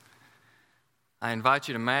I invite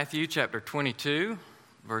you to Matthew chapter 22,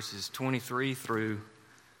 verses 23 through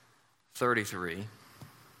 33.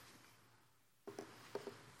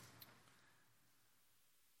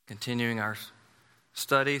 Continuing our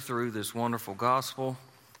study through this wonderful gospel.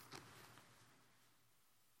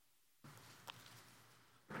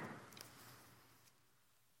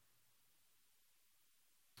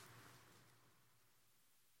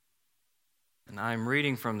 And I'm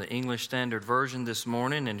reading from the English Standard Version this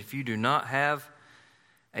morning, and if you do not have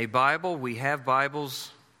a Bible, we have Bibles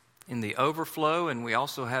in the overflow, and we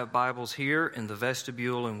also have Bibles here in the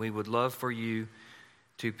vestibule, and we would love for you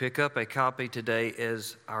to pick up a copy today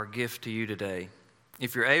as our gift to you today.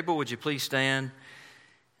 If you're able, would you please stand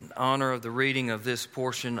in honor of the reading of this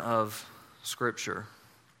portion of Scripture.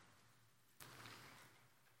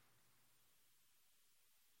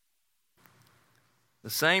 The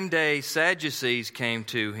same day Sadducees came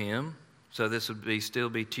to him, so this would still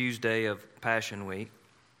be Tuesday of Passion Week,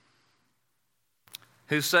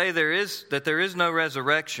 who say there is no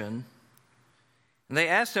resurrection. And they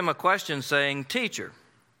asked him a question saying, "Teacher,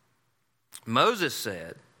 Moses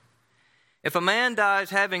said, if a man dies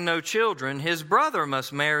having no children, his brother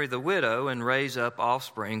must marry the widow and raise up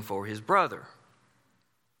offspring for his brother.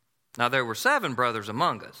 Now there were 7 brothers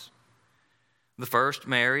among us. The first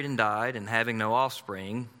married and died, and having no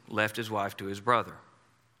offspring, left his wife to his brother.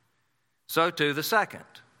 So too the second,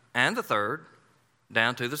 and the third,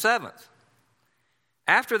 down to the 7th.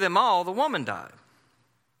 After them all, the woman died.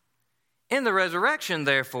 In the resurrection,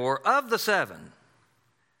 therefore, of the 7,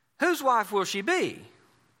 whose wife will she be?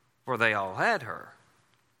 For they all had her."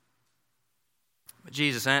 But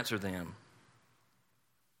Jesus answered them,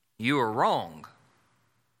 "You are wrong,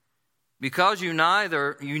 because you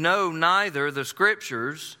know neither the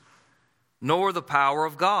Scriptures nor the power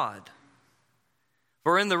of God.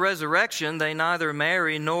 For in the resurrection they neither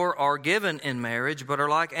marry nor are given in marriage, but are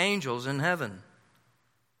like angels in heaven.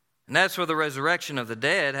 And as for the resurrection of the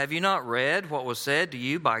dead, have you not read what was said to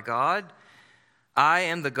you by God? I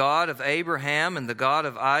am the God of Abraham and the God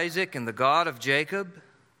of Isaac and the God of Jacob.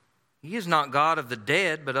 He is not God of the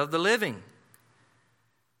dead, but of the living."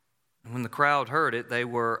 And when the crowd heard it, they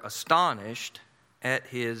were astonished at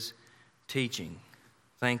his teaching.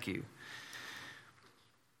 Thank you.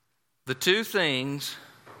 The 2 things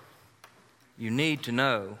you need to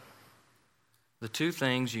know. The 2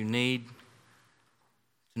 things you need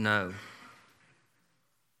to know.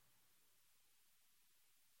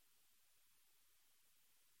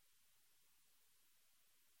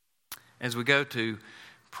 As we go to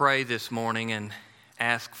pray this morning and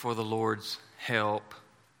ask for the Lord's help,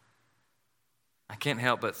 I can't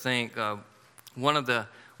help but think one of the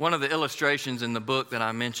illustrations in the book that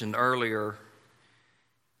I mentioned earlier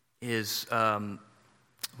is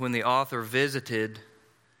when the author visited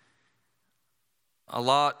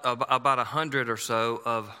about 100 or so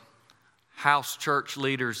of house church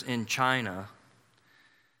leaders in China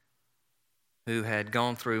who had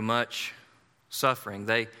gone through much suffering.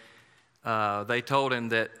 They told him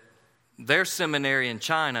that their seminary in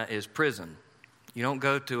China is prison. You don't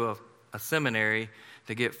go to a seminary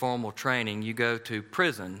to get formal training. You go to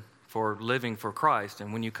prison for living for Christ.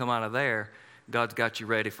 And when you come out of there, God's got you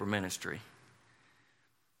ready for ministry.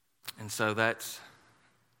 And so that's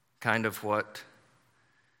kind of what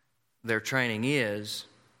their training is.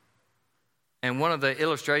 And one of the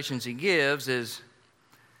illustrations he gives is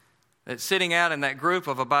that sitting out in that group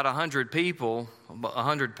of about 100 people,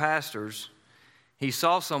 100 pastors, he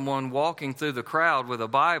saw someone walking through the crowd with a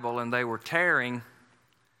Bible, and they were tearing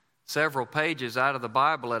several pages out of the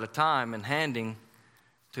Bible at a time and handing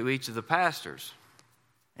to each of the pastors.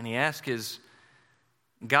 And he asked his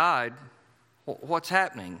guide, "What's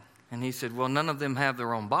happening?" And he said, "Well, none of them have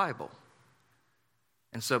their own Bible.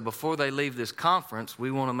 And so before they leave this conference, we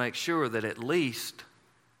want to make sure that at least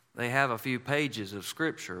they have a few pages of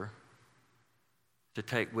Scripture to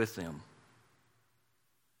take with them."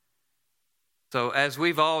 So as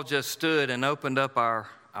we've all just stood and opened up our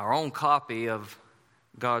own copy of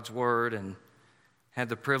God's Word and had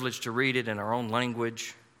the privilege to read it in our own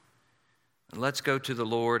language, let's go to the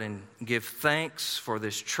Lord and give thanks for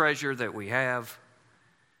this treasure that we have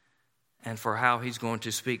and for how He's going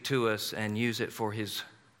to speak to us and use it for His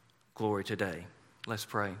glory today. Let's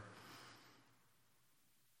pray.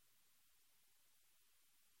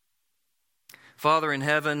 Father in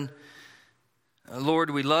heaven, Lord,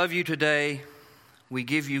 we love you today. We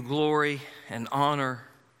give you glory and honor.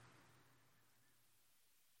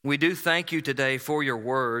 We do thank you today for your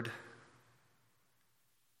word,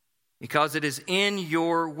 because it is in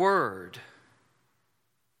your word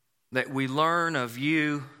that we learn of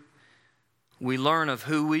you, we learn of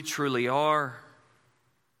who we truly are,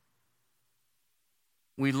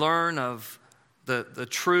 We learn of the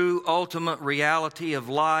true ultimate reality of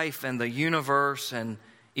life and the universe and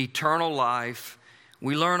eternal life.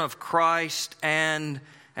 We learn of Christ, and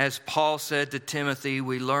as Paul said to Timothy,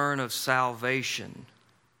 we learn of salvation.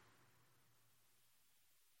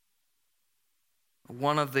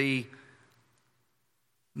 One of the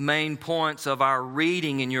main points of our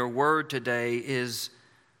reading in your word today is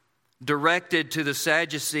directed to the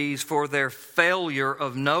Sadducees for their failure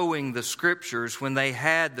of knowing the Scriptures when they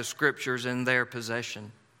had the Scriptures in their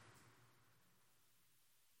possession.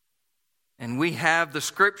 And we have the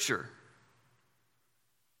Scripture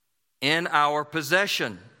in our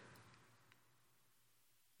possession.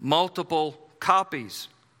 Multiple copies.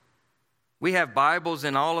 We have Bibles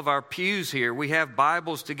in all of our pews here. We have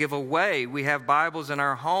Bibles to give away. We have Bibles in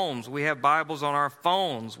our homes. We have Bibles on our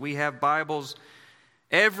phones. We have Bibles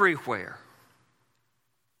everywhere.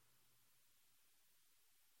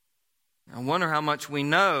 I wonder how much we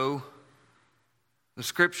know the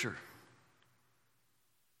Scripture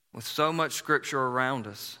with so much Scripture around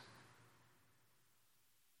us.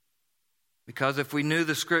 Because if we knew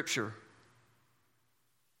the Scripture,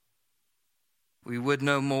 we would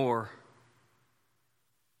know more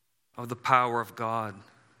of the power of God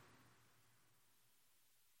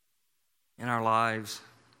in our lives,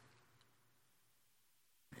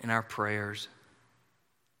 in our prayers,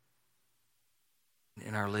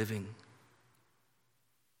 in our living.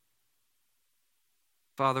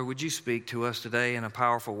 Father, would you speak to us today in a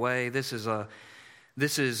powerful way? This is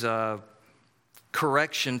a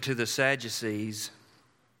correction to the Sadducees,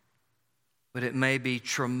 but it may be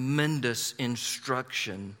tremendous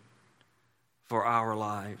instruction for our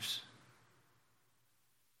lives.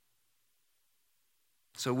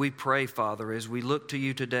 So we pray, Father, as we look to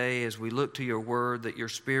you today, as we look to your word, that your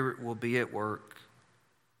Spirit will be at work.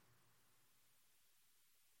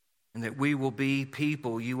 And that we will be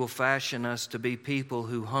people, you will fashion us to be people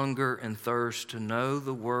who hunger and thirst to know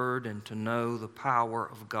the word and to know the power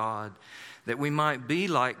of God. That we might be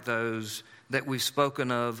like those that we've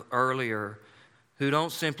spoken of earlier, who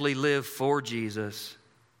don't simply live for Jesus,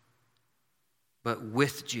 but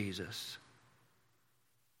with Jesus,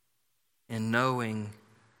 in knowing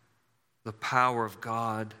the power of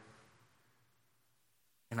God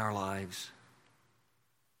in our lives.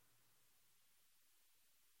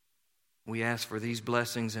 We ask for these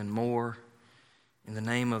blessings and more in the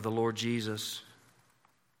name of the Lord Jesus.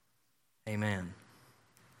 Amen.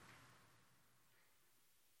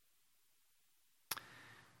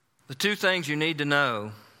 The two things you need to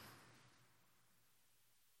know.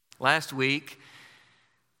 Last week,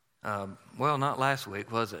 not last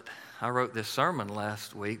week, was it? I wrote this sermon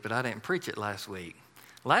last week, but I didn't preach it last week.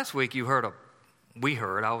 Last week I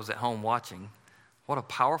was at home watching. What a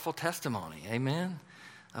powerful testimony, amen,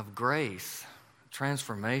 of grace,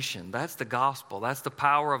 transformation. That's the gospel. That's the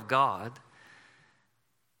power of God.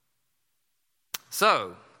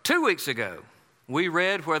 So, 2 weeks ago, we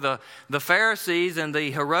read where the Pharisees and the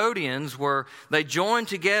Herodians they joined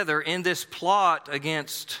together in this plot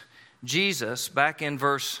against Jesus back in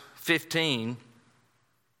verse 15.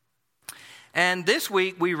 And this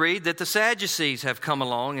week we read that the Sadducees have come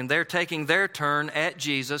along and they're taking their turn at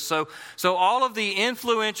Jesus. So all of the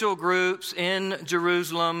influential groups in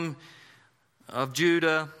Jerusalem, of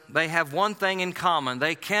Judah, they have one thing in common.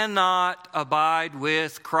 They cannot abide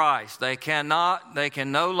with Christ. They can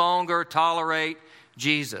no longer tolerate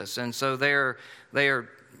Jesus. And so they are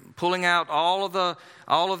pulling out all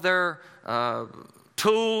of their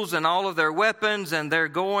tools and all of their weapons, and they're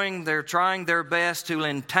trying their best to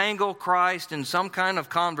entangle Christ in some kind of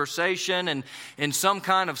conversation and in some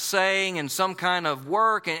kind of saying and some kind of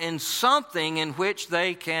work and in something in which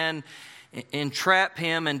they can entrap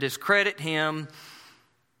him and discredit him,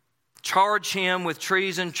 charge him with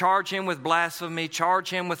treason, charge him with blasphemy, charge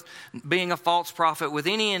him with being a false prophet, with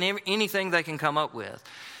anything they can come up with.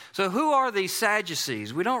 So who are these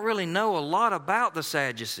Sadducees? We don't really know a lot about the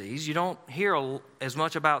Sadducees. You don't hear as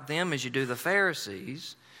much about them as you do the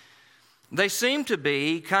Pharisees. They seem to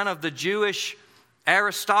be kind of the Jewish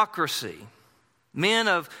aristocracy, men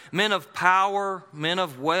of power, men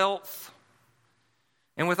of wealth.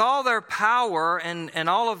 And with all their power and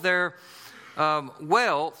all of their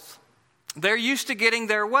wealth, they're used to getting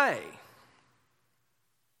their way.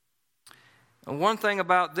 And one thing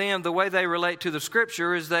about them, the way they relate to the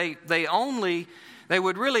Scripture, is they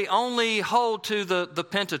would really only hold to the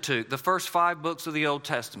Pentateuch, the first 5 books of the Old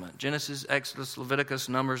Testament. Genesis, Exodus, Leviticus,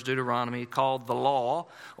 Numbers, Deuteronomy, called the Law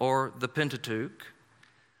or the Pentateuch.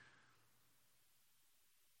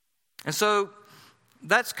 And so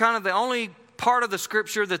that's kind of the only part of the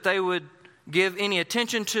Scripture that they would give any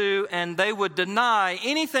attention to, and they would deny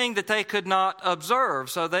anything that they could not observe.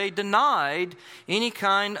 So they denied any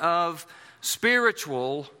kind of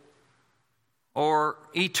spiritual or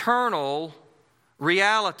eternal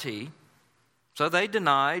reality. So they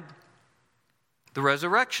denied the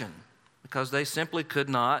resurrection because they simply could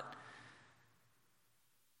not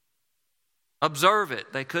observe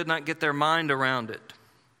it. They could not get their mind around it.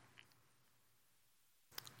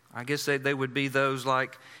 I guess they would be those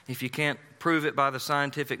like, if you can't prove it by the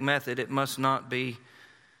scientific method, it must not be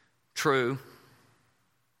true.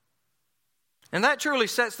 And that truly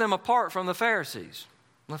sets them apart from the Pharisees.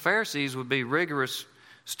 The Pharisees would be rigorous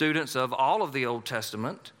students of all of the Old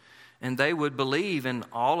Testament, and they would believe in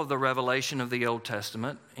all of the revelation of the Old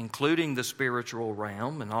Testament, including the spiritual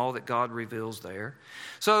realm and all that God reveals there.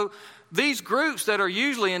 So these groups that are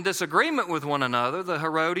usually in disagreement with one another, the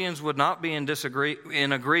Herodians would not be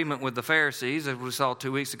in agreement with the Pharisees, as we saw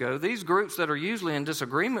 2 weeks ago. These groups that are usually in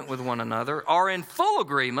disagreement with one another are in full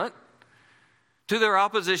agreement to their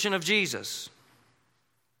opposition of Jesus.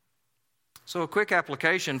 So a quick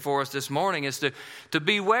application for us this morning is to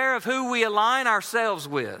beware of who we align ourselves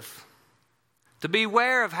with. To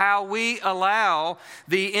beware of how we allow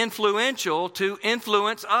the influential to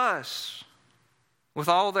influence us. With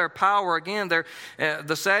all their power, again,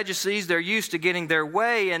 the Sadducees, they're used to getting their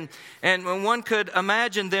way. And one could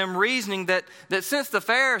imagine them reasoning that since the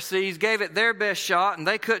Pharisees gave it their best shot and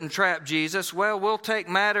they couldn't trap Jesus, well, we'll take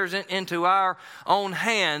matters into our own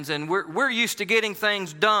hands. And we're used to getting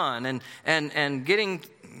things done and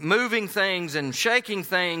moving things and shaking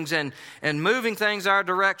things and moving things our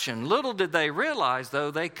direction. Little did they realize, though,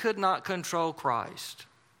 they could not control Christ.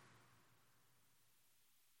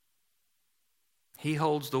 He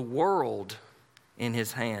holds the world in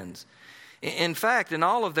his hands. In fact, in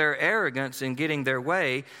all of their arrogance in getting their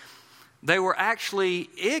way, they were actually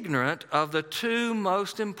ignorant of the two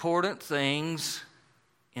most important things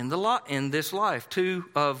in this life. Two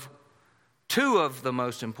of the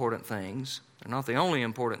most important things. They're not the only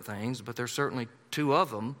important things, but there's certainly two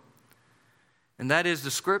of them. And that is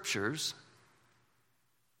the Scriptures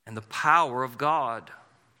and the power of God.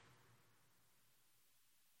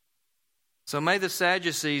 So may the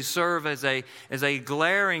Sadducees serve as a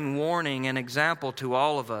glaring warning and example to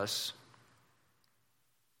all of us.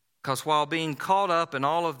 Because while being caught up in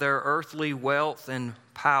all of their earthly wealth and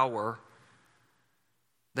power,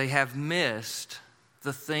 they have missed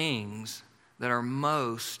the things that are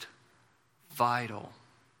most vital.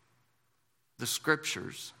 The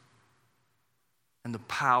Scriptures and the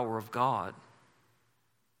power of God.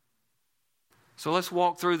 So let's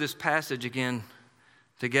walk through this passage again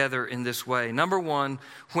together in this way. Number one,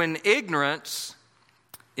 when ignorance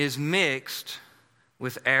is mixed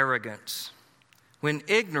with arrogance. When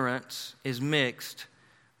ignorance is mixed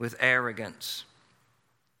with arrogance.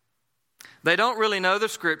 They don't really know the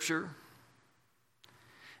Scripture,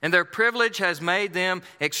 and their privilege has made them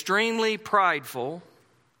extremely prideful.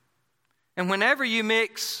 And whenever you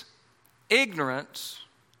mix ignorance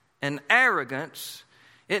and arrogance,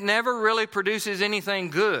 it never really produces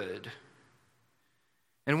anything good.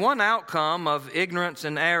 And one outcome of ignorance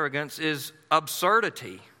and arrogance is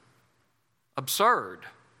absurdity. Absurd.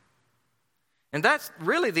 And that's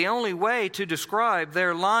really the only way to describe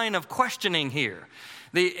their line of questioning here.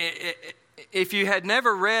 If you had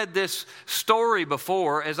never read this story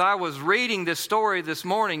before, as I was reading this story this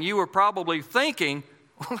morning, you were probably thinking,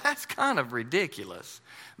 well, that's kind of ridiculous.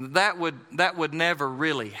 That would never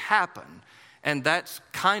really happen. And that's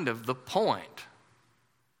kind of the point.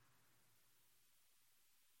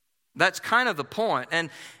 That's kind of the point. And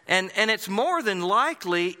it's more than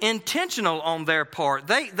likely intentional on their part.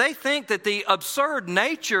 They think that the absurd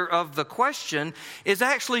nature of the question is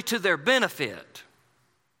actually to their benefit.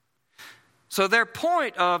 So their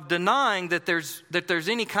point of denying that there's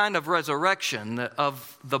any kind of resurrection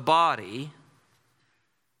of the body,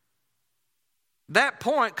 that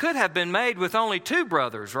point could have been made with only two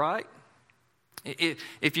brothers, right?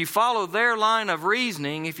 If you follow their line of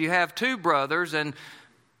reasoning, if you have two brothers, and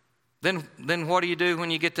then what do you do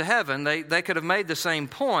when you get to heaven? They could have made the same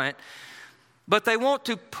point, but they want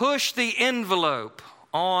to push the envelope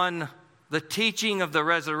on the teaching of the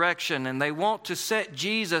resurrection, and they want to set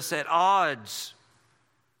Jesus at odds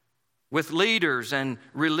with leaders and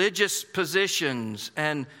religious positions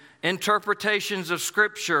and interpretations of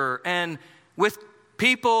Scripture and with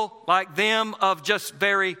people like them of just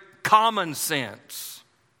very common sense.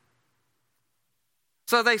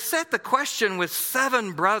 So they set the question with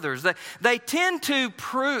 7 brothers. They intend to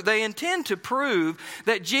prove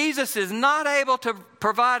that Jesus is not able to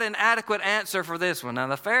provide an adequate answer for this one. Now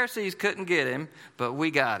the Pharisees couldn't get him, but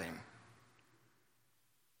we got him.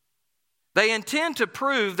 They intend to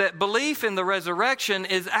prove that belief in the resurrection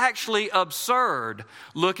is actually absurd.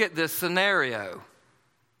 Look at this scenario.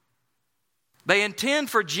 They intend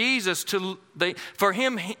for Jesus for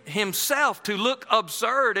himself to look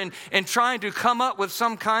absurd and trying to come up with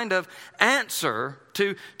some kind of answer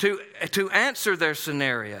to answer their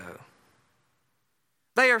scenario.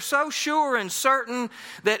 They are so sure and certain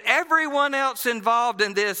that everyone else involved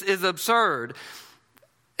in this is absurd,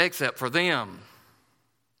 except for them.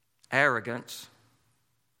 Arrogance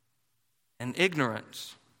and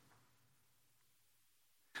ignorance.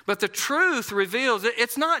 But the truth reveals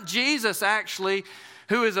it's not Jesus actually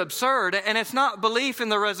who is absurd, and it's not belief in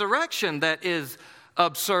the resurrection that is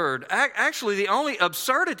absurd. Actually, the only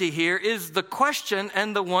absurdity here is the question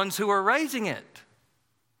and the ones who are raising it.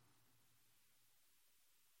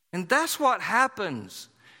 And that's what happens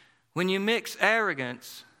when you mix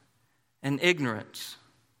arrogance and ignorance.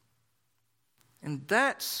 And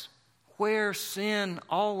that's where sin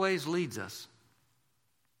always leads us.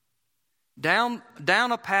 Down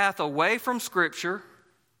a path away from Scripture,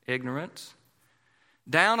 ignorance.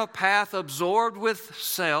 Down a path absorbed with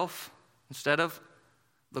self instead of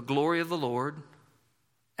the glory of the Lord,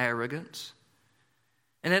 arrogance.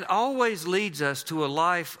 And it always leads us to a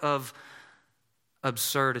life of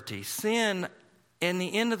absurdity. Sin, in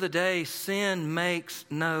the end of the day, sin makes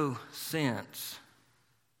no sense.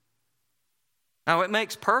 Now, it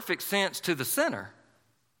makes perfect sense to the sinner.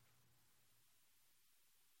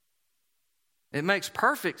 It makes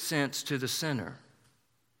perfect sense to the sinner.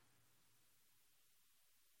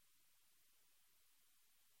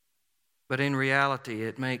 But in reality,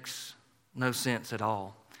 it makes no sense at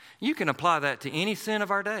all. You can apply that to any sin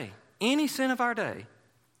of our day. Any sin of our day.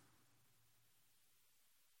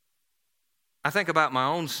 I think about my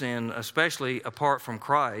own sin, especially apart from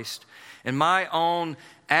Christ, and my own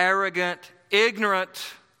arrogant,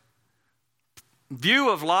 ignorant view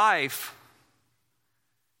of life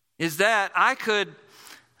is that I could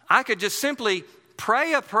just simply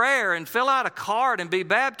pray a prayer and fill out a card and be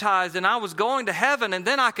baptized, and I was going to heaven, and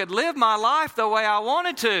then I could live my life the way I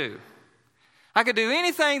wanted to. I could do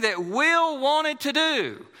anything that Will wanted to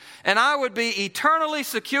do, and I would be eternally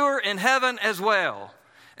secure in heaven as well.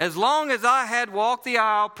 As long as I had walked the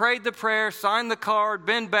aisle, prayed the prayer, signed the card,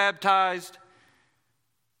 been baptized.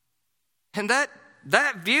 And that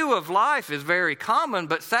view of life is very common,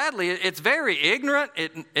 but sadly it's very ignorant.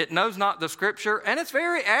 It knows not the Scripture, and it's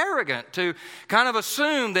very arrogant to kind of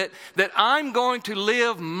assume that I'm going to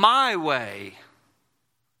live my way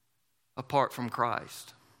apart from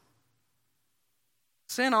Christ.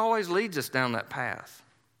 Sin always leads us down that path.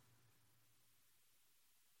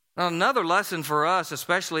 Now, another lesson for us,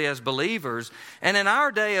 especially as believers, and in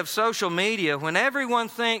our day of social media, when everyone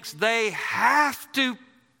thinks they have to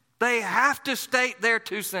state their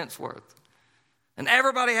 2 cents worth. And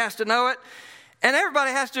everybody has to know it. And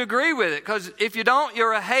everybody has to agree with it. Because if you don't,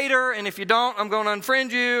 you're a hater. And if you don't, I'm going to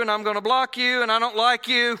unfriend you. And I'm going to block you. And I don't like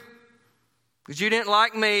you. Because you didn't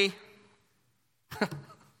like me.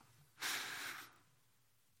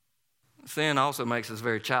 Sin also makes us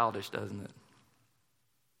very childish, doesn't it?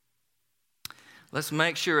 Let's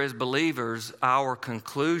make sure as believers our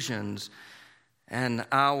conclusions and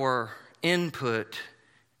our input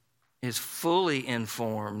is fully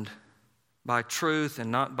informed by truth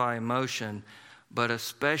and not by emotion, but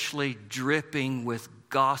especially dripping with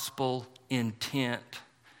gospel intent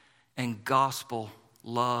and gospel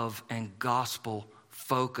love and gospel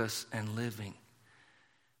focus and living.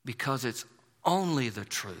 Because it's only the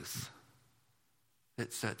truth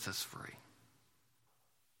that sets us free.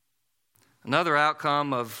 Another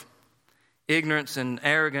outcome of ignorance and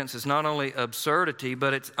arrogance is not only absurdity,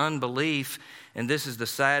 but it's unbelief. And this is the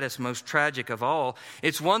saddest, most tragic of all.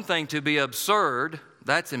 It's one thing to be absurd.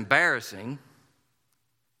 That's embarrassing.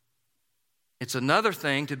 It's another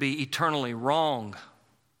thing to be eternally wrong.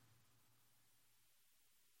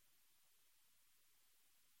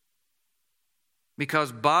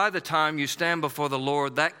 Because by the time you stand before the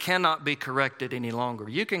Lord, that cannot be corrected any longer.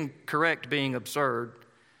 You can correct being absurd.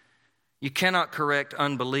 You cannot correct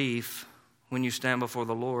unbelief when you stand before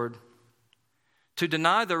the Lord. To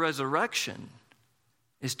deny the resurrection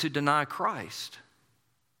is to deny Christ.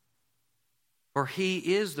 For He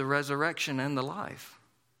is the resurrection and the life.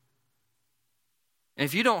 And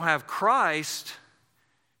if you don't have Christ,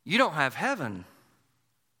 you don't have heaven.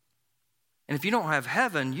 And if you don't have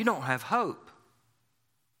heaven, you don't have hope.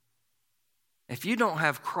 If you don't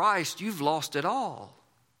have Christ, you've lost it all.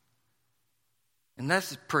 And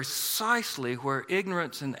that's precisely where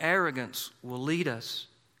ignorance and arrogance will lead us.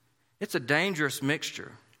 It's a dangerous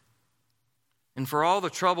mixture. And for all the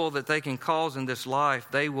trouble that they can cause in this life,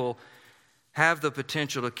 they will have the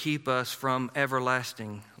potential to keep us from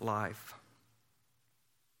everlasting life.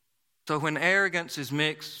 So when ignorance is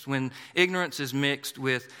mixed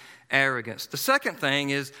with arrogance. The second thing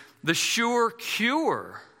is the sure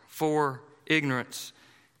cure for ignorance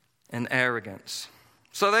and arrogance.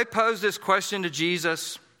 So they pose this question to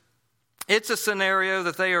Jesus. It's a scenario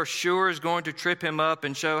that they are sure is going to trip him up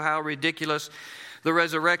and show how ridiculous the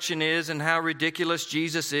resurrection is and how ridiculous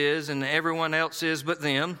Jesus is and everyone else is but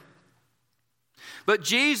them. But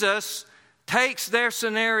Jesus takes their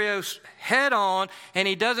scenarios head on, and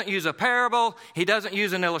he doesn't use a parable. He doesn't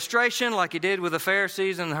use an illustration like he did with the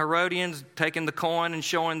Pharisees and the Herodians, taking the coin and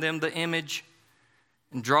showing them the image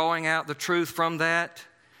and drawing out the truth from that.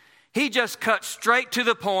 He just cuts straight to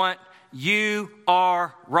the point. You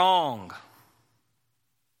are wrong.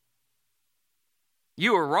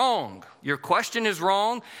 You are wrong. Your question is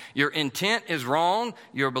wrong. Your intent is wrong.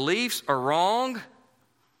 Your beliefs are wrong.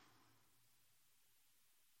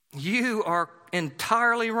 You are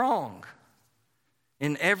entirely wrong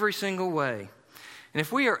in every single way. And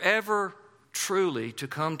if we are ever truly to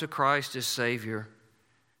come to Christ as Savior,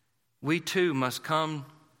 we too must come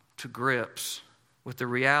to grips with the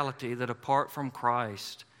reality that apart from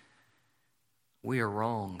Christ, we are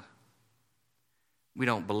wrong. We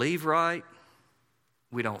don't believe right.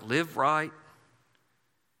 We don't live right.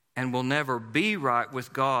 And will never be right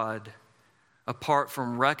with God apart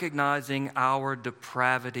from recognizing our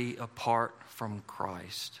depravity apart from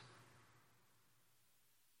Christ.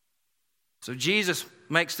 So Jesus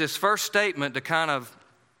makes this first statement to kind of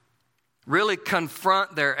really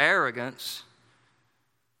confront their arrogance.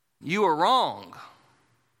 You are wrong.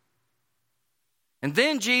 And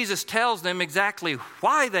then Jesus tells them exactly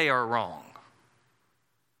why they are wrong.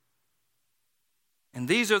 And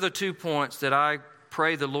these are the 2 points that I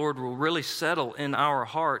pray the Lord will really settle in our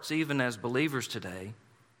hearts, even as believers today.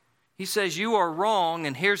 He says, you are wrong,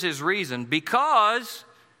 and here's his reason. Because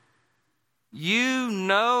you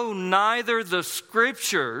know neither the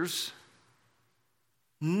Scriptures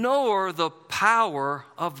nor the power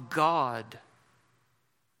of God.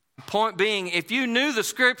 Point being, if you knew the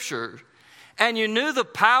Scripture and you knew the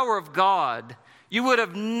power of God, you would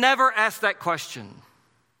have never asked that question.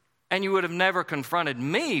 And you would have never confronted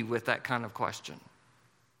me with that kind of question.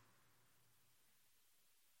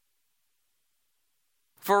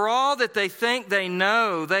 For all that they think they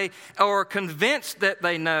know, they are convinced that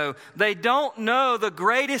they know, they don't know the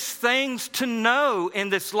greatest things to know in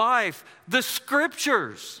this life, the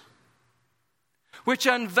Scriptures, which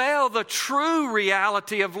unveil the true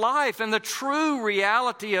reality of life and the true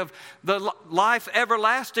reality of the life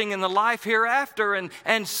everlasting and the life hereafter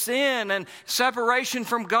and sin and separation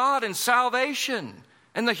from God and salvation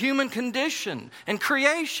and the human condition and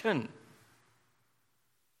creation.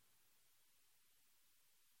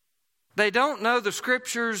 They don't know the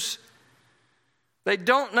Scriptures. They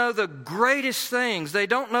don't know the greatest things. They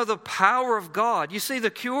don't know the power of God. You see,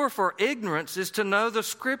 the cure for ignorance is to know the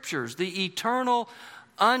Scriptures, the eternal,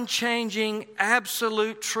 unchanging,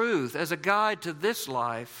 absolute truth as a guide to this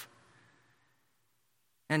life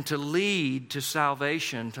and to lead to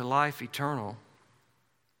salvation, to life eternal.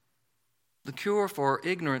 The cure for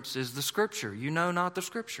ignorance is the Scripture. You know not the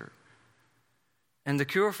Scripture. And the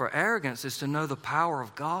cure for arrogance is to know the power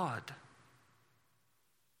of God.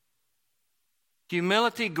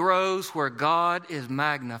 Humility grows where God is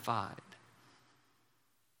magnified.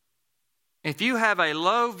 If you have a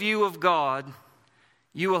low view of God,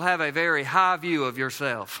 you will have a very high view of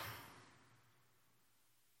yourself.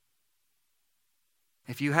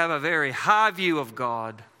 If you have a very high view of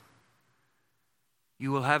God,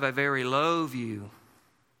 you will have a very low view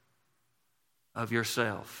of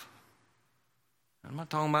yourself. I'm not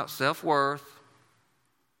talking about self-worth,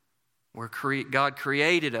 where God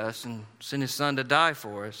created us and sent His Son to die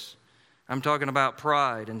for us. I'm talking about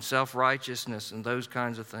pride and self-righteousness and those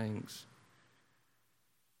kinds of things.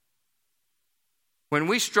 When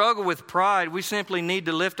we struggle with pride, we simply need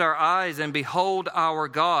to lift our eyes and behold our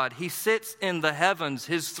God. He sits in the heavens.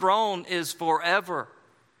 His throne is forever.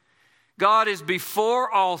 God is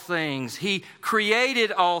before all things. He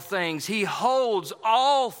created all things. He holds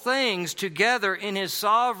all things together in His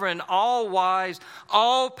sovereign, all-wise,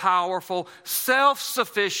 all-powerful,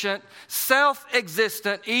 self-sufficient,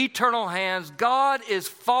 self-existent, eternal hands. God is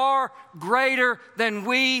far greater than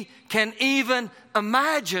we can even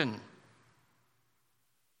imagine.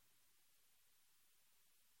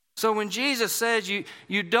 So when Jesus says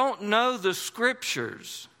you don't know the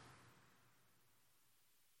Scriptures,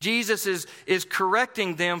 Jesus is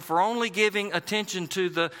correcting them for only giving attention to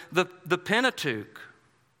the Pentateuch.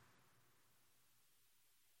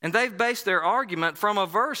 And they've based their argument from a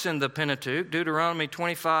verse in the Pentateuch, Deuteronomy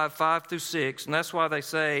 25, 5 through 6. And that's why they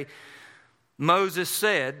say Moses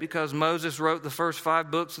said, because Moses wrote the first 5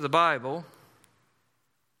 books of the Bible.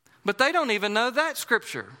 But they don't even know that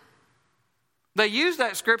scripture. They use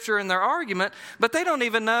that scripture in their argument, but they don't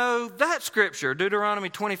even know that scripture, Deuteronomy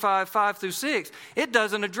 25, 5 through 6. It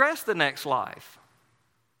doesn't address the next life.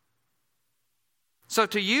 So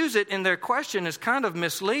to use it in their question is kind of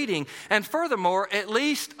misleading. And furthermore, at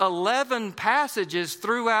least 11 passages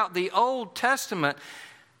throughout the Old Testament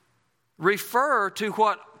refer to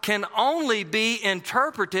what can only be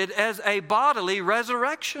interpreted as a bodily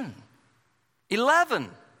resurrection. 11.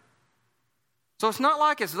 So it's not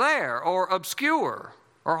like it's there or obscure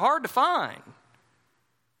or hard to find.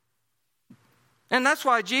 And that's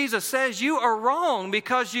why Jesus says you are wrong,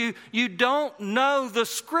 because you don't know the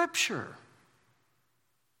Scripture.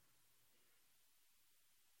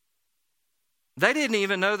 They didn't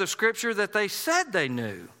even know the Scripture that they said they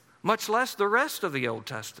knew, much less the rest of the Old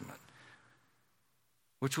Testament,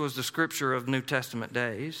 which was the Scripture of New Testament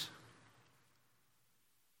days.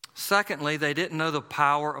 Secondly, they didn't know the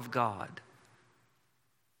power of God.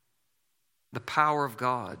 The power of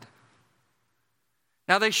God.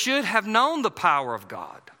 Now, they should have known the power of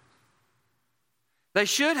God. They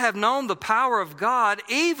should have known the power of God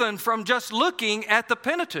even from just looking at the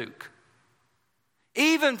Pentateuch.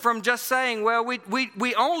 Even from just saying, well,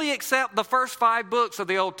 we only accept the first 5 books of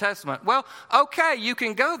the Old Testament. Well, okay, you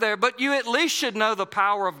can go there, but you at least should know the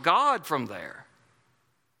power of God from there.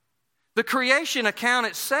 The creation account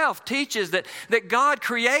itself teaches that God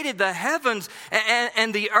created the heavens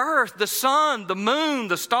and the earth, the sun, the moon,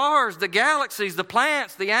 the stars, the galaxies, the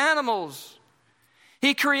plants, the animals.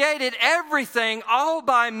 He created everything all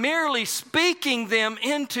by merely speaking them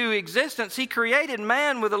into existence. He created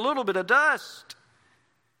man with a little bit of dust.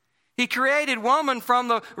 He created woman from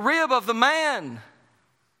the rib of the man.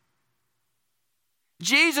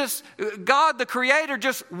 Jesus, God the Creator,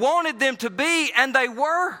 just wanted them to be, and they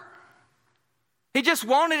were. He just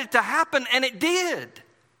wanted it to happen, and it did.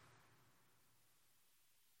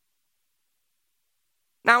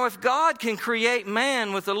 Now, if God can create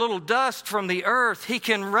man with a little dust from the earth, He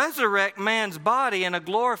can resurrect man's body in a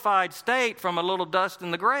glorified state from a little dust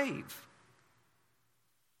in the grave.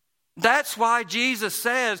 That's why Jesus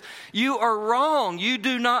says, you are wrong. You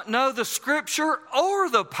do not know the Scripture or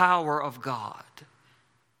the power of God.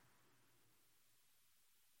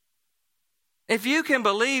 If you can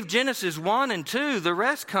believe Genesis 1 and 2, the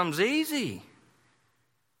rest comes easy.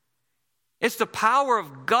 It's the power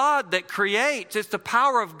of God that creates. It's the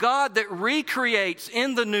power of God that recreates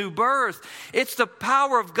in the new birth. It's the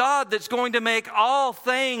power of God that's going to make all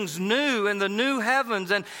things new in the new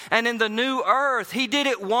heavens and in the new earth. He did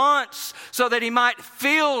it once so that He might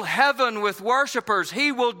fill heaven with worshipers.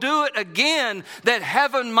 He will do it again that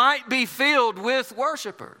heaven might be filled with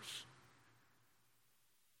worshipers.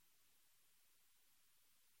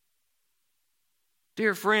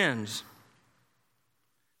 Dear friends,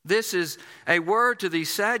 this is a word to these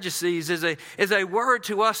Sadducees, is a word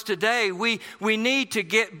to us today. We need to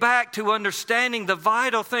get back to understanding the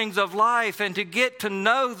vital things of life and to get to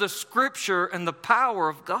know the Scripture and the power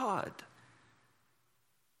of God.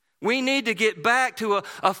 We need to get back to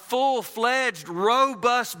a full-fledged,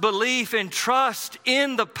 robust belief and trust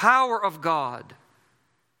in the power of God.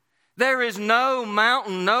 There is no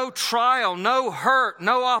mountain, no trial, no hurt,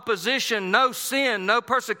 no opposition, no sin, no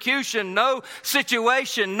persecution, no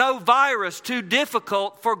situation, no virus too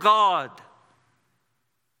difficult for God.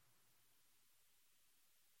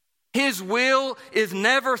 His will is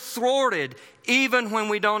never thwarted, even when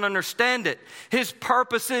we don't understand it. His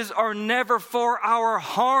purposes are never for our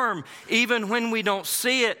harm, even when we don't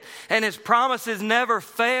see it. And His promises never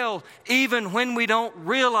fail, even when we don't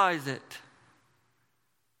realize it.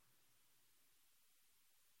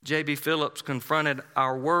 J.B. Phillips confronted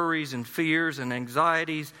our worries and fears and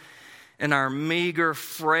anxieties and our meager,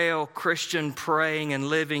 frail Christian praying and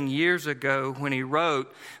living years ago when he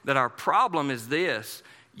wrote that our problem is this: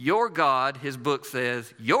 your God, his book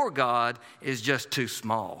says, your God is just too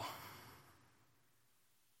small.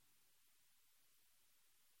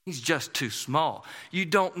 He's just too small. You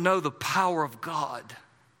don't know the power of God.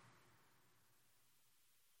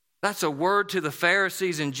 That's a word to the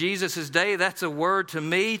Pharisees in Jesus' day. That's a word to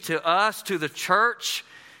me, to us, to the church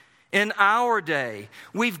in our day.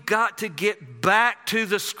 We've got to get back to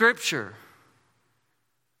the Scripture.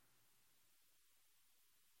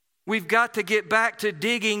 We've got to get back to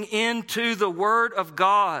digging into the Word of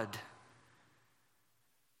God.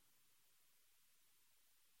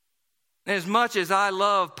 As much as I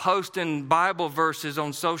love posting Bible verses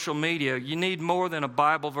on social media, you need more than a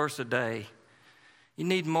Bible verse a day. You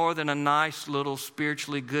need more than a nice little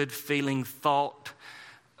spiritually good feeling thought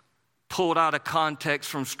pulled out of context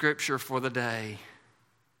from Scripture for the day.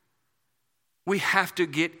 We have to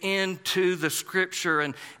get into the Scripture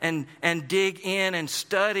and dig in and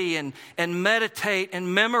study and meditate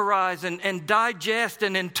and memorize and digest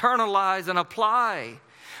and internalize and apply.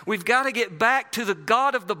 We've got to get back to the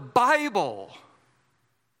God of the Bible.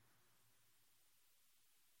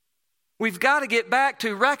 We've got to get back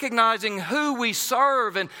to recognizing who we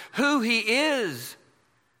serve and who He is.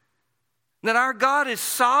 That our God is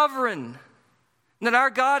sovereign. That our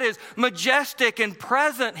God is majestic and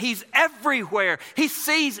present. He's everywhere. He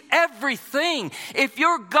sees everything. If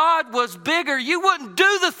your God was bigger, you wouldn't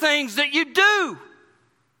do the things that you do.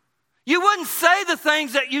 You wouldn't say the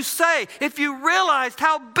things that you say if you realized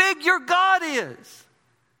how big your God is.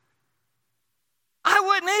 I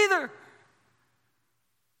wouldn't either.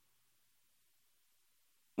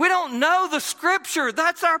 We don't know the Scripture.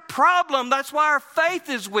 That's our problem. That's why our faith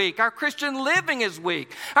is weak. Our Christian living is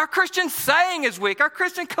weak. Our Christian saying is weak. Our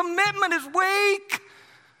Christian commitment is weak.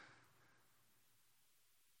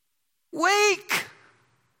 Weak.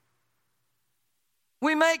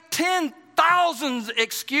 We make 10,000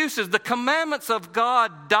 excuses. The commandments of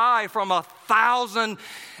God die from 1,000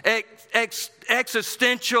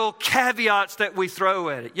 existential caveats that we throw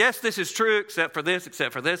at it. Yes, this is true, except for this,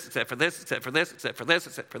 except for this, except for this, except for this, except for this,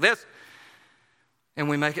 except for this. And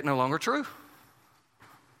we make it no longer true.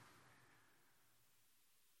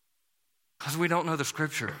 Because we don't know the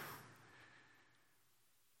Scripture.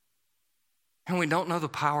 And we don't know the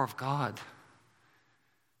power of God.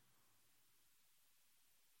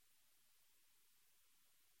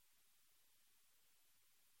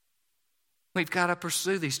 We've got to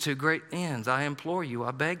pursue these two great ends. I implore you,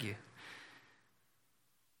 I beg you.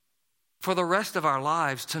 For the rest of our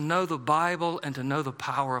lives, to know the Bible and to know the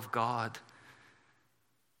power of God.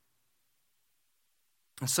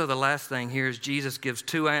 And so the last thing here is Jesus gives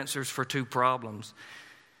two answers for two problems.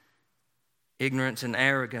 Ignorance and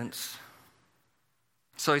arrogance.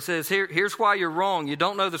 So he says, here's why you're wrong. You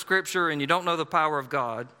don't know the Scripture and you don't know the power of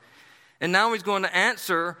God. And now he's going to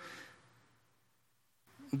answer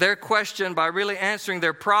their question by really answering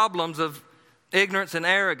their problems of ignorance and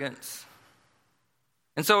arrogance.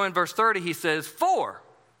 And so in verse 30 he says, for.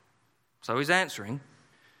 So he's answering.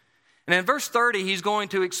 And in verse 30 he's going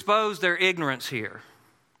to expose their ignorance here.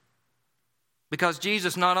 Because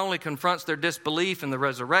Jesus not only confronts their disbelief in the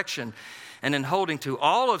resurrection and in holding to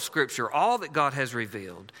all of Scripture, all that God has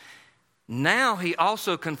revealed, now he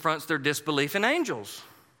also confronts their disbelief in angels.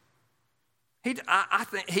 I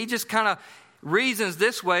think he just kind of reasons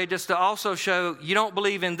this way just to also show you don't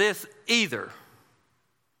believe in this either.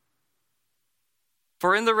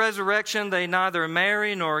 For in the resurrection they neither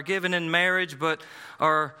marry nor are given in marriage, but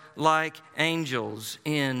are like angels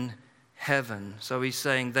in heaven. So he's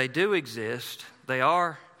saying they do exist, they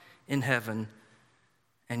are in heaven,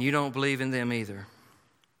 and you don't believe in them either.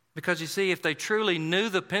 Because you see, if they truly knew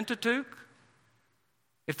the Pentateuch,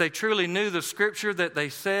 if they truly knew the Scripture that they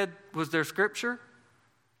said was their Scripture,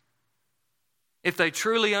 if they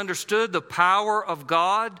truly understood the power of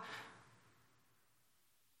God,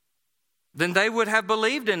 then they would have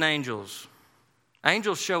believed in angels.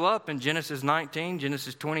 Angels show up in Genesis 19,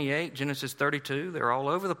 Genesis 28, Genesis 32. They're all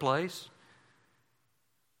over the place.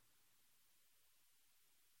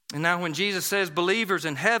 And now when Jesus says believers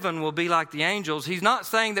in heaven will be like the angels, he's not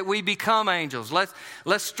saying that we become angels. Let's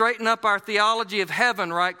straighten up our theology of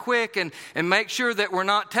heaven right quick and make sure that we're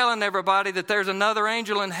not telling everybody that there's another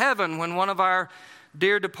angel in heaven when one of our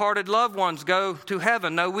dear departed loved ones go to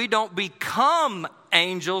heaven. No, we don't become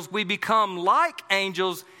angels. We become like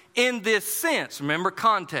angels in this sense. Remember,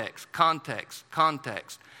 context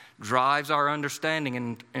drives our understanding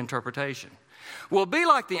and interpretation. We'll be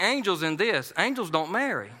like the angels in this. Angels don't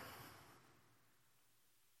marry.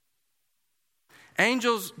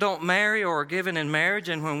 Angels don't marry or are given in marriage,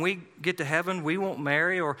 and when we get to heaven, we won't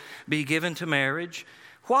marry or be given to marriage.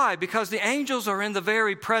 Why? Because the angels are in the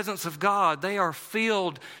very presence of God. They are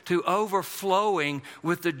filled to overflowing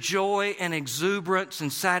with the joy and exuberance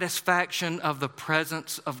and satisfaction of the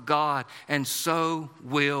presence of God. And so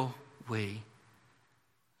will we.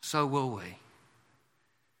 So will we.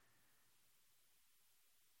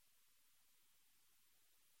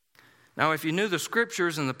 Now, if you knew the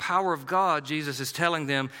Scriptures and the power of God, Jesus is telling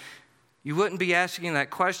them, you wouldn't be asking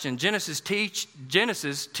that question. Genesis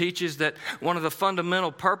teaches that one of the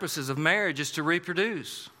fundamental purposes of marriage is to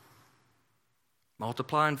reproduce.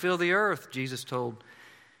 Multiply and fill the earth, Jesus told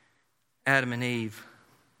Adam and Eve.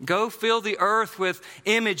 Go fill the earth with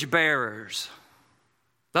image bearers,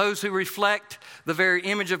 those who reflect the very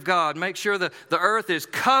image of God. Make sure the earth is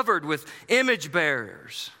covered with image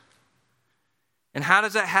bearers. And how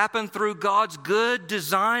does that happen? Through God's good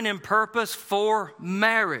design and purpose for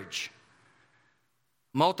marriage.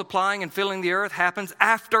 Multiplying and filling the earth happens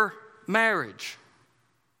after marriage.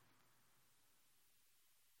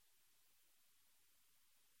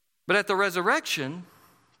 But at the resurrection,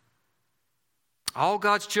 all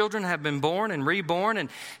God's children have been born and reborn, and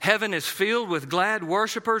heaven is filled with glad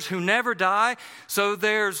worshipers who never die. So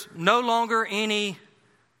there's no longer any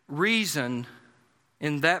reason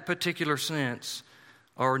in that particular sense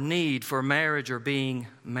or need for marriage or being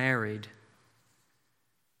married.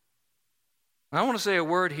 I want to say a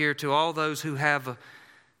word here to all those who have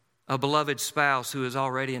a beloved spouse who is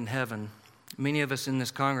already in heaven. Many of us in this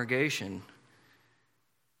congregation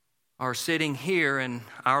are sitting here and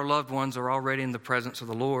our loved ones are already in the presence of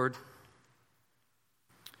the Lord.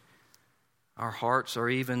 Our hearts are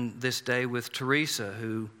even this day with Teresa,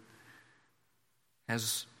 who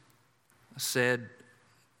has said,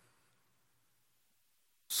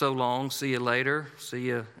 "So long, see you later, see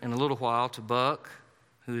you in a little while," to Buck,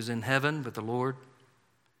 who is in heaven with the Lord.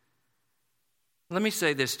 Let me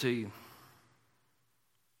say this to you.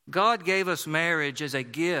 God gave us marriage as a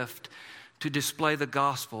gift to display the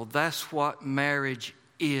gospel. That's what marriage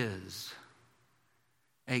is.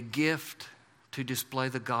 A gift to display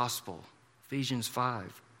the gospel. Ephesians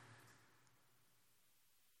 5.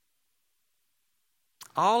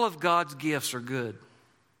 All of God's gifts are good.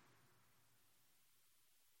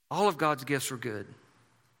 All of God's gifts are good.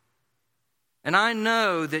 And I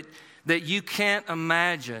know that you can't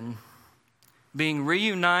imagine being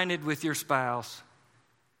reunited with your spouse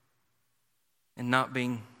and not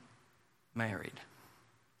being married.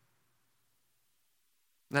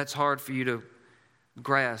 That's hard for you to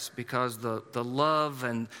grasp because the love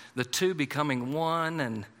and the two becoming one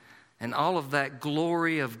and all of that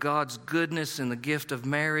glory of God's goodness and the gift of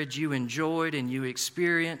marriage you enjoyed and you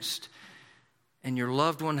experienced, and your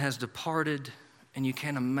loved one has departed, and you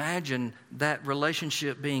can't imagine that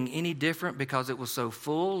relationship being any different because it was so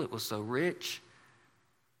full, it was so rich.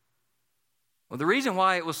 Well, the reason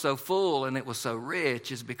why it was so full and it was so rich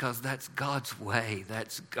is because that's God's way.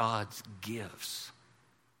 That's God's gifts.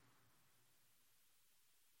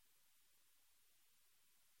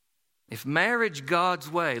 If marriage God's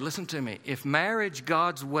way, listen to me, if marriage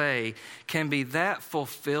God's way can be that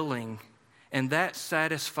fulfilling and that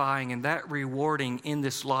satisfying and that rewarding in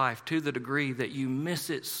this life to the degree that you miss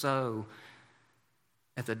it so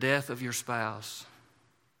at the death of your spouse,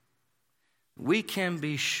 we can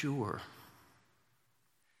be sure.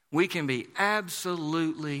 We can be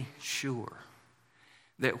absolutely sure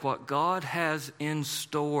that what God has in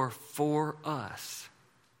store for us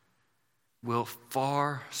will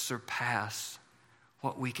far surpass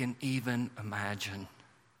what we can even imagine.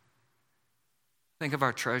 Think of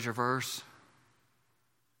our treasure verse.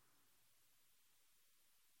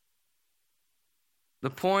 The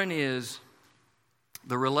point is,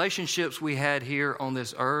 the relationships we had here on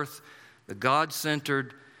this earth, the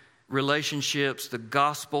God-centered relationships, the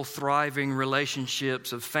gospel-thriving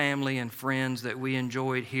relationships of family and friends that we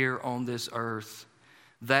enjoyed here on this earth,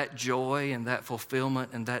 that joy and that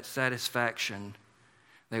fulfillment and that satisfaction,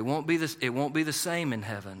 it won't be the same in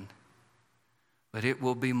heaven, but it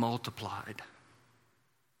will be multiplied.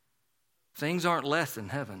 Things aren't less in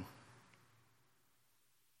heaven.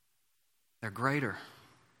 They're greater.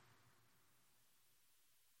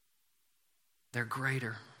 They're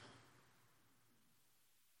greater.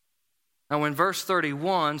 Now in verse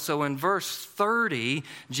 31, so in verse 30,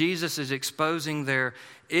 Jesus is exposing their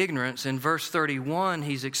ignorance. In verse 31,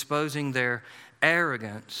 he's exposing their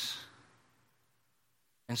arrogance.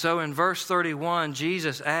 And so in verse 31,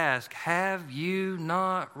 Jesus asks, "Have you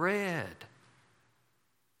not read?"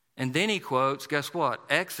 And then he quotes, guess what?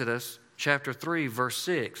 Exodus chapter 3, verse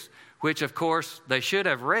 6, which of course they should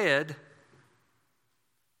have read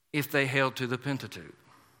if they held to the Pentateuch.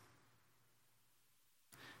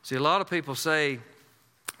 See, a lot of people say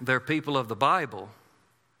they're people of the Bible,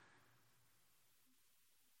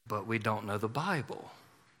 but we don't know the Bible.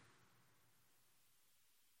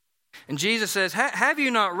 And Jesus says, have you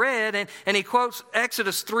not read? And he quotes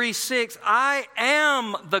Exodus 3:6, "I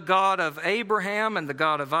am the God of Abraham and the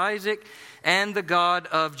God of Isaac and the God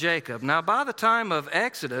of Jacob." Now, by the time of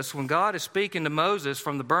Exodus, when God is speaking to Moses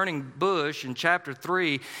from the burning bush in chapter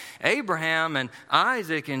 3, Abraham and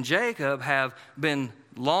Isaac and Jacob have been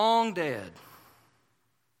long dead.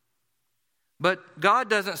 But God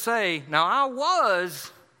doesn't say, "Now I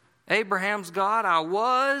was Abraham's God, I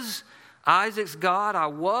was Isaac's God. I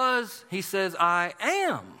was. He says, I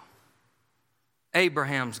am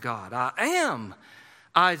Abraham's God. I am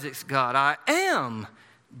Isaac's God. I am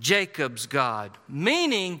Jacob's God.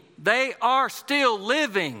 Meaning they are still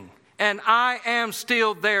living and I am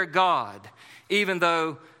still their God, even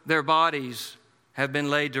though their bodies have been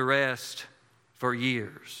laid to rest for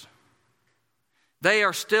years. They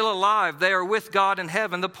are still alive. They are with God in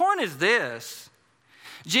heaven. The point is this.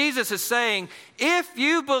 Jesus is saying, if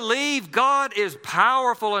you believe God is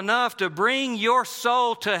powerful enough to bring your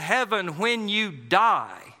soul to heaven when you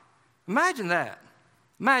die, imagine that.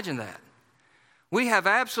 Imagine that. We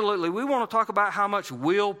want to talk about how much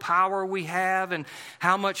willpower we have and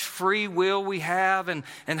how much free will we have and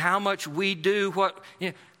how much we do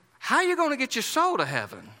how are you going to get your soul to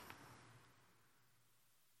heaven?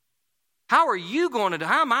 How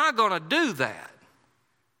am I going to do that?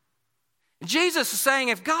 Jesus is saying,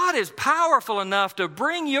 if God is powerful enough to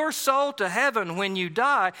bring your soul to heaven when you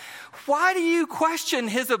die, why do you question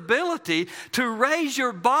his ability to raise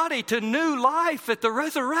your body to new life at the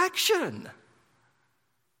resurrection?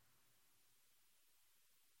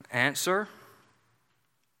 Answer,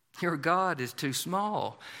 your God is too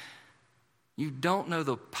small. You don't know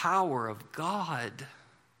the power of God.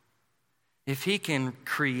 If he can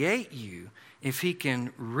create you, if he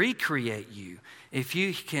can recreate you, if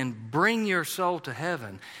you can bring your soul to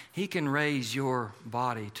heaven, he can raise your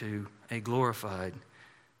body to a glorified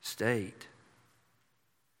state.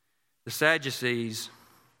 The Sadducees,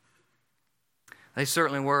 they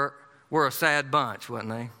certainly were a sad bunch, wasn't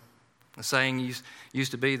they? The saying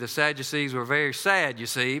used to be the Sadducees were very sad, you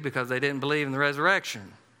see, because they didn't believe in the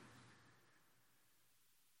resurrection.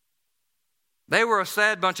 They were a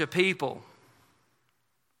sad bunch of people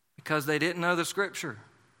because they didn't know the Scripture.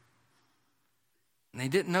 And they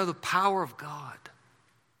didn't know the power of God.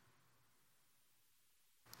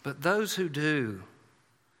 But those who do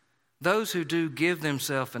give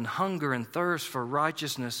themselves in hunger and thirst for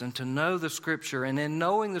righteousness and to know the Scripture, and in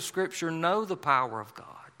knowing the Scripture, know the power of God.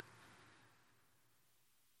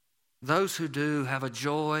 Those who do have a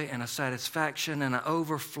joy and a satisfaction and an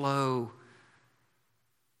overflow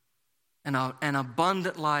and an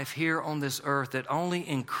abundant life here on this earth that only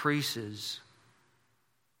increases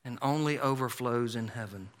and only overflows in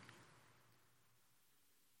heaven.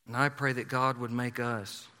 And I pray that God would make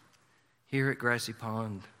us here at Grassy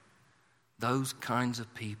Pond those kinds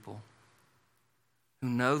of people who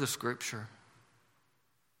know the Scripture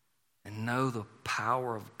and know the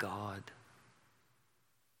power of God.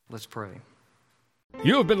 Let's pray.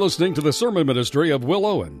 You have been listening to the sermon ministry of Will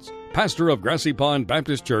Owens, pastor of Grassy Pond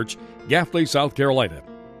Baptist Church, Gaffney, South Carolina.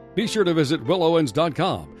 Be sure to visit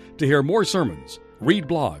willowens.com to hear more sermons, read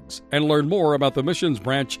blogs, and learn more about the missions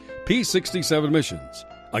branch P67 Missions.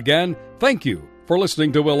 Again, thank you for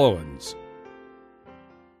listening to Will Owens.